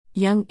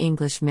Young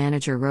English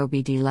manager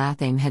Robbie de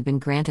Latham had been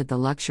granted the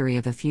luxury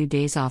of a few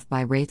days off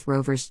by Raith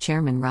Rovers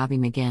chairman Robbie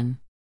McGinn.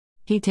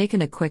 He'd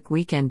taken a quick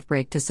weekend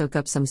break to soak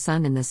up some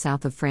sun in the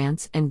south of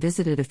France and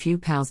visited a few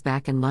pals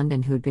back in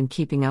London who'd been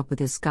keeping up with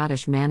his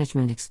Scottish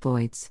management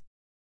exploits.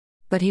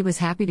 But he was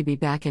happy to be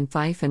back in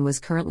Fife and was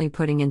currently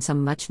putting in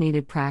some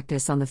much-needed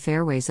practice on the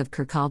fairways of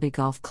Kirkcaldy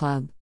Golf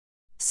Club.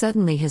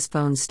 Suddenly his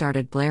phone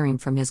started blaring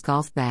from his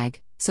golf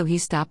bag, so he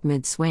stopped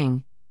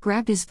mid-swing,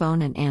 grabbed his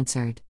phone and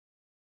answered.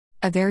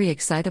 A very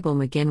excitable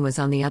McGinn was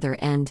on the other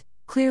end,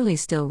 clearly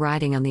still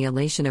riding on the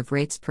elation of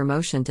Raith's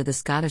promotion to the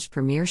Scottish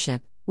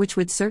Premiership, which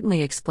would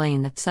certainly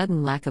explain the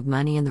sudden lack of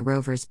money in the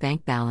Rovers'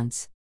 bank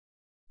balance.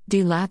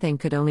 De Latham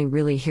could only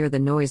really hear the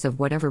noise of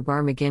whatever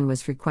bar McGinn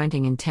was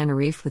frequenting in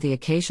Tenerife with the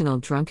occasional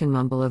drunken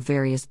mumble of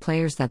various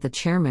players that the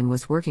chairman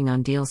was working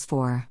on deals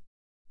for.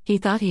 He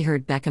thought he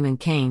heard Beckham and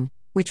Kane,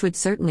 which would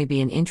certainly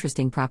be an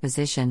interesting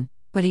proposition,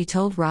 but he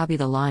told Robbie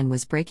the line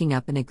was breaking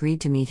up and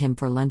agreed to meet him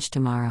for lunch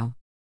tomorrow.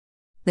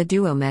 The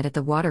duo met at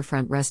the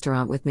waterfront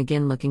restaurant with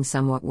McGinn looking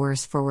somewhat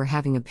worse for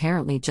having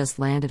apparently just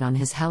landed on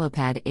his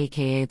helipad,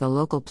 aka the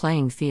local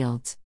playing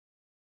fields.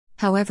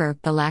 However,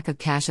 the lack of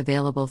cash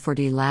available for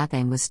de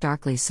Latham was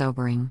starkly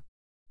sobering.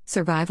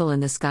 Survival in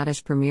the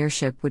Scottish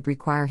Premiership would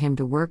require him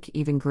to work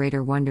even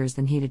greater wonders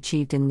than he'd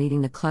achieved in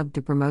leading the club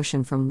to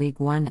promotion from League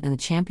One and the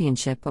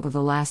Championship over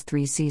the last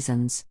 3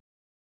 seasons.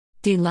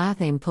 De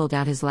Latham pulled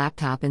out his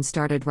laptop and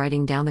started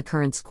writing down the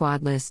current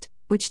squad list,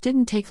 which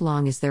didn't take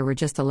long as there were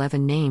just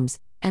 11 names,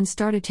 and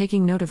started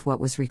taking note of what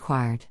was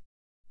required.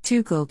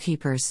 2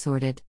 goalkeepers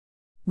sorted.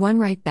 1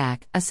 right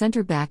back, a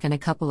centre back and a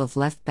couple of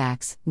left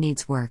backs,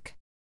 needs work.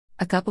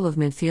 A couple of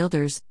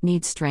midfielders,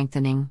 needs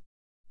strengthening.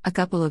 A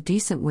couple of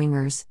decent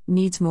wingers,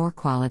 needs more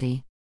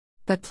quality.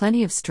 But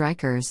plenty of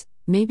strikers,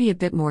 maybe a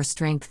bit more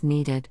strength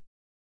needed.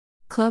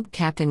 Club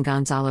captain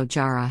Gonzalo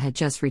Jara had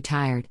just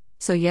retired,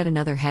 so yet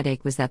another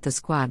headache was that the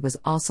squad was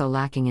also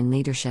lacking in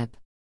leadership.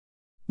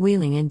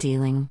 Wheeling and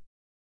dealing.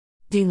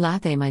 De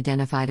Latham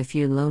identified a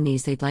few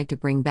loanees they'd like to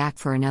bring back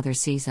for another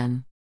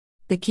season.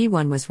 The key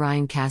one was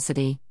Ryan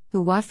Cassidy,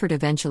 who Watford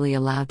eventually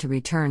allowed to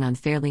return on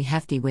fairly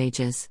hefty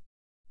wages.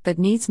 But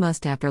needs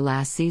must after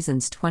last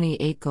season's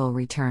 28-goal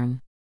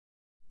return.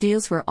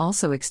 Deals were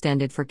also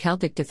extended for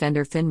Celtic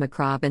defender Finn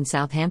McRobb and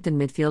Southampton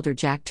midfielder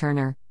Jack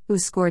Turner, who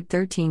scored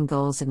 13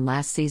 goals in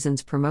last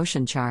season's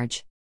promotion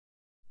charge.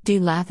 De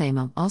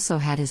Latham also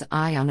had his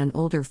eye on an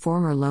older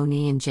former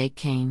loanee in Jake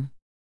Kane.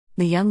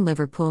 The young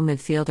Liverpool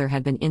midfielder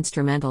had been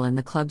instrumental in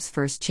the club's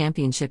first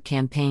championship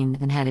campaign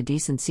and had a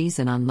decent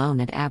season on loan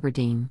at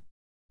Aberdeen.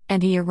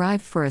 And he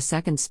arrived for a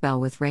second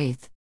spell with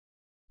Raith.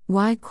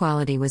 Wide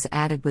quality was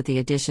added with the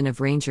addition of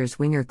Rangers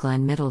winger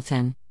Glenn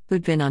Middleton,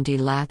 who'd been on de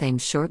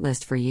Latham's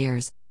shortlist for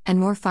years, and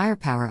more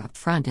firepower up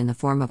front in the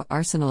form of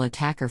Arsenal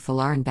attacker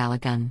Folarin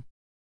Balogun.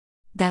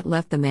 That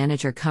left the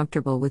manager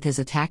comfortable with his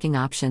attacking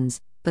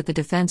options, but the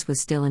defence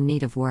was still in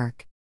need of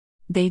work.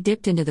 They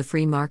dipped into the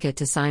free market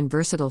to sign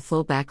versatile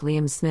fullback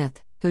Liam Smith,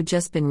 who'd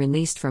just been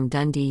released from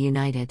Dundee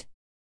United.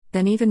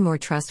 Then even more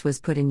trust was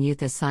put in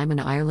youth as Simon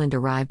Ireland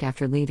arrived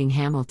after leaving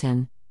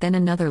Hamilton, then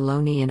another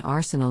loanee in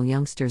Arsenal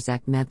youngster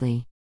Zach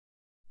Medley.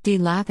 De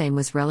Latham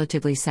was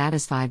relatively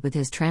satisfied with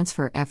his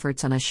transfer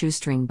efforts on a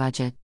shoestring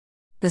budget.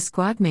 The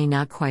squad may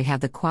not quite have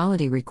the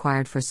quality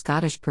required for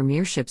Scottish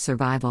Premiership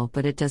survival,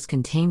 but it does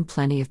contain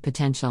plenty of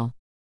potential.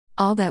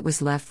 All that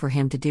was left for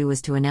him to do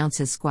was to announce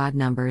his squad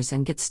numbers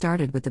and get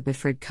started with the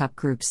Betfred Cup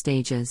group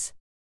stages.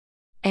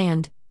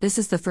 And, this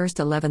is the first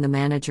 11 the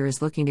manager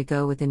is looking to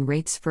go within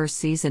Raith's first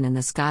season in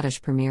the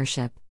Scottish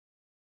Premiership.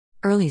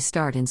 Early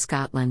start in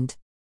Scotland.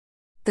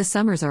 The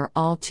summers are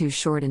all too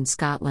short in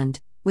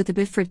Scotland, with the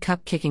Betfred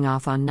Cup kicking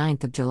off on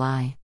 9th of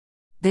July.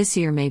 This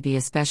year may be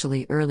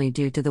especially early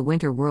due to the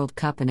Winter World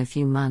Cup in a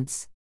few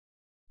months.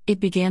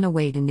 It began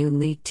away to new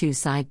League Two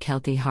side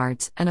Kelty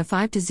Hearts and a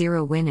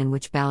 5-0 win in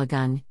which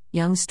Balogun,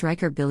 young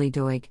striker Billy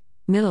Doig,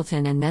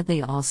 Middleton and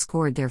Medley all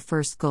scored their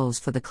first goals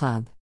for the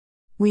club.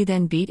 We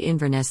then beat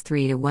Inverness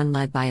 3-1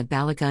 led by a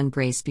Balogun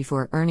brace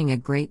before earning a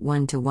great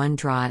 1-1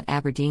 draw at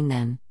Aberdeen,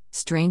 then,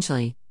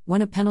 strangely,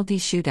 won a penalty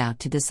shootout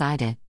to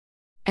decide it.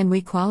 And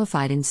we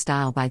qualified in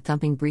style by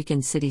thumping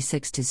Brecon City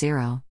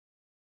 6-0.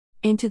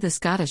 Into the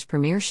Scottish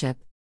Premiership.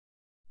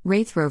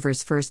 Raith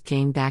Rovers' first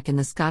game back in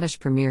the Scottish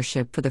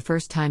Premiership for the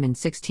first time in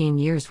 16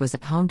 years was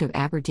at home to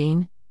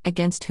Aberdeen,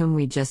 against whom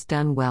we'd just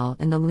done well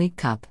in the League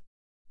Cup.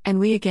 And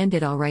we again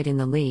did alright in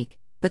the league,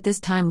 but this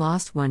time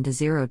lost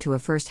 1-0 to a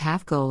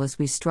first-half goal as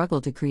we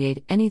struggled to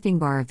create anything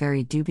bar a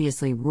very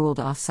dubiously ruled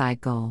offside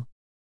goal.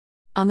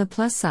 On the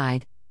plus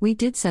side, we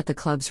did set the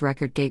club's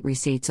record gate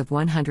receipts of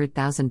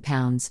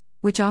 £100,000,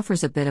 which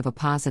offers a bit of a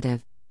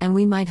positive, and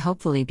we might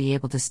hopefully be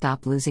able to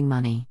stop losing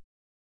money.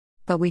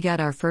 But we got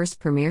our first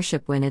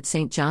Premiership win at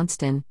St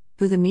Johnstone,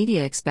 who the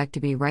media expect to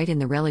be right in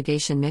the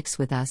relegation mix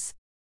with us.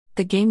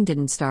 The game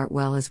didn't start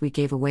well as we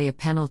gave away a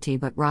penalty,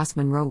 but Ross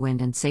Munro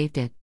went and saved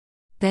it.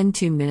 Then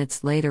 2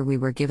 minutes later we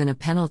were given a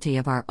penalty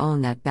of our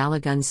own that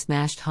Balogun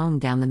smashed home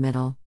down the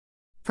middle.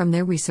 From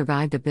there we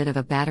survived a bit of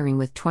a battering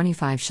with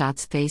 25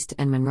 shots faced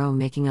and Munro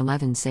making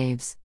 11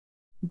 saves.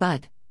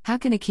 But, how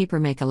can a keeper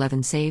make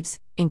 11 saves,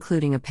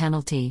 including a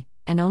penalty,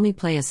 and only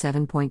play a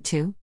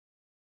 7.2?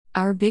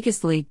 Our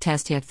biggest league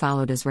test yet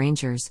followed as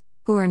Rangers,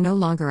 who are no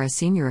longer a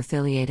senior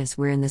affiliate as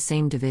we're in the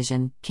same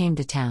division, came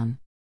to town.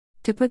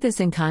 To put this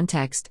in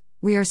context,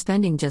 we are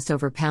spending just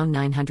over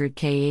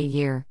 £900k a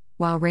year,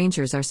 while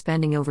Rangers are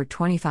spending over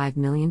 £25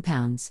 million.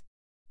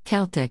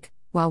 Celtic,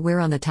 while we're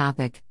on the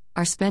topic,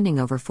 are spending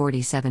over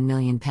 £47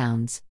 million.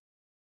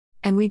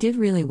 And we did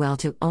really well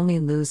to only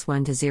lose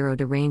 1-0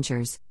 to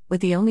Rangers,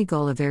 with the only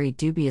goal a very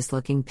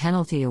dubious-looking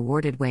penalty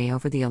awarded way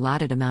over the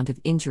allotted amount of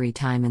injury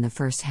time in the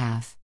first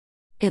half.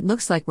 It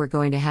looks like we're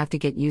going to have to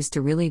get used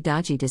to really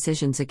dodgy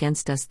decisions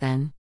against us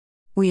then.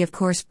 We of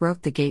course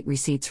broke the gate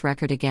receipts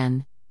record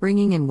again,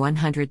 bringing in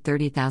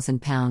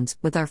 £130,000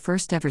 with our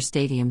first ever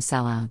stadium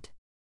sellout.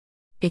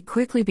 It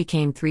quickly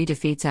became 3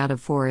 defeats out of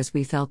 4 as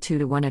we fell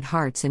 2-1 at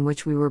Hearts, in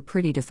which we were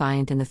pretty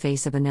defiant in the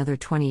face of another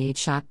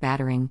 28-shot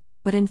battering,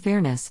 but in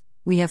fairness,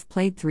 we have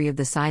played 3 of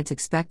the sides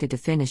expected to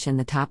finish in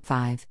the top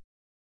 5.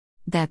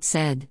 That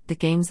said, the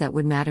games that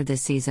would matter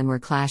this season were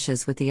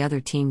clashes with the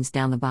other teams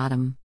down the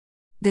bottom.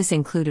 This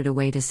included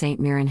away to St.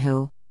 Mirren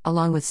who,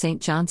 along with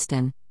St.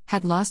 Johnstone,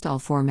 had lost all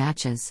 4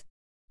 matches.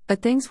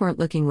 But things weren't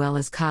looking well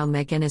as Kyle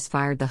McGuinness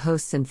fired the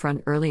hosts in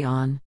front early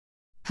on.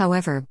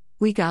 However,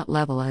 we got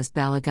level as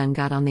Balogun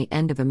got on the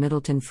end of a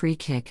Middleton free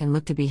kick and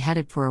looked to be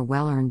headed for a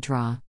well-earned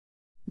draw.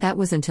 That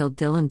was until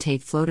Dylan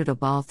Tate floated a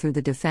ball through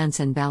the defense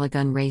and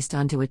Balogun raced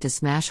onto it to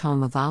smash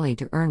home a volley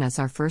to earn us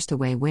our first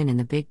away win in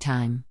the big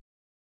time.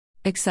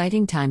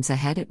 Exciting times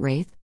ahead at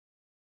Raith.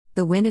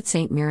 The win at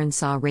St. Mirren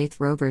saw Raith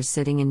Rovers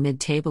sitting in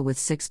mid-table with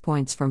 6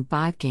 points from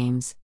 5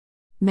 games.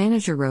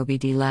 Manager Robbie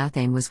de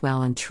Lathame was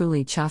well and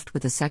truly chuffed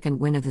with the second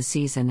win of the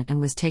season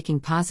and was taking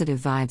positive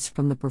vibes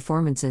from the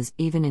performances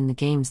even in the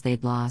games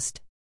they'd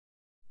lost.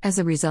 As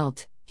a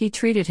result, he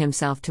treated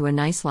himself to a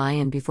nice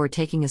lie-in before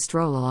taking a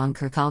stroll along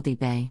Kirkcaldy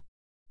Bay.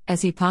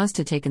 As he paused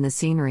to take in the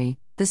scenery,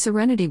 the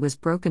serenity was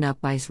broken up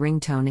by his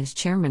ringtone as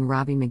Chairman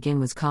Robbie McGinn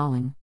was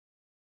calling.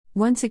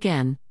 Once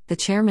again, the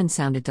chairman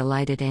sounded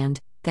delighted and,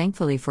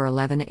 thankfully for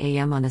 11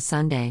 a.m. on a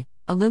Sunday,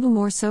 a little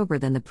more sober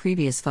than the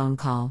previous phone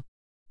call.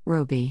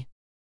 "Robbie,"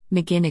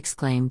 McGinn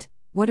exclaimed,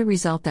 "what a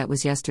result that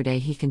was yesterday,"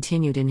 he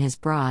continued in his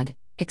broad,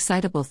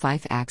 excitable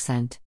Fife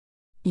accent.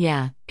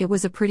 "Yeah, it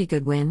was a pretty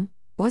good win,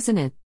 wasn't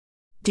it?"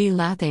 De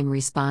Lathame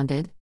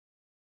responded.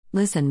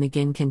 "Listen,"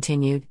 McGinn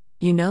continued,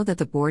 "you know that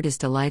the board is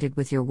delighted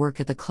with your work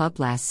at the club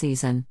last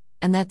season,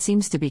 and that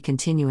seems to be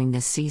continuing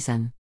this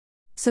season.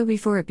 So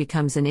before it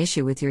becomes an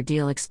issue with your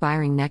deal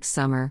expiring next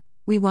summer,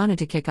 we wanted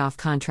to kick off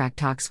contract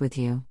talks with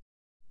you."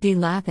 De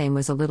Lathame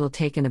was a little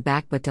taken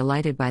aback but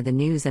delighted by the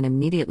news and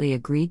immediately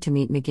agreed to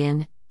meet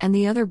McGinn and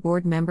the other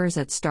board members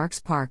at Starks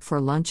Park for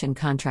lunch and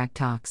contract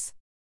talks.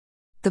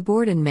 The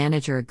board and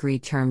manager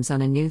agreed terms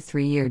on a new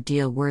 3-year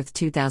deal worth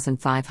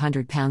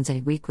 £2,500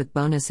 a week with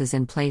bonuses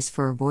in place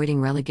for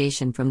avoiding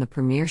relegation from the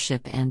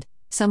Premiership and,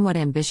 somewhat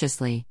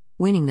ambitiously,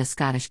 winning the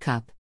Scottish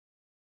Cup.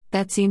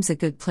 That seems a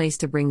good place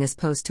to bring this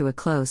post to a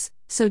close,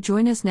 so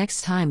join us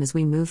next time as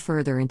we move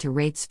further into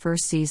Raith's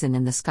first season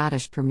in the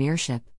Scottish Premiership.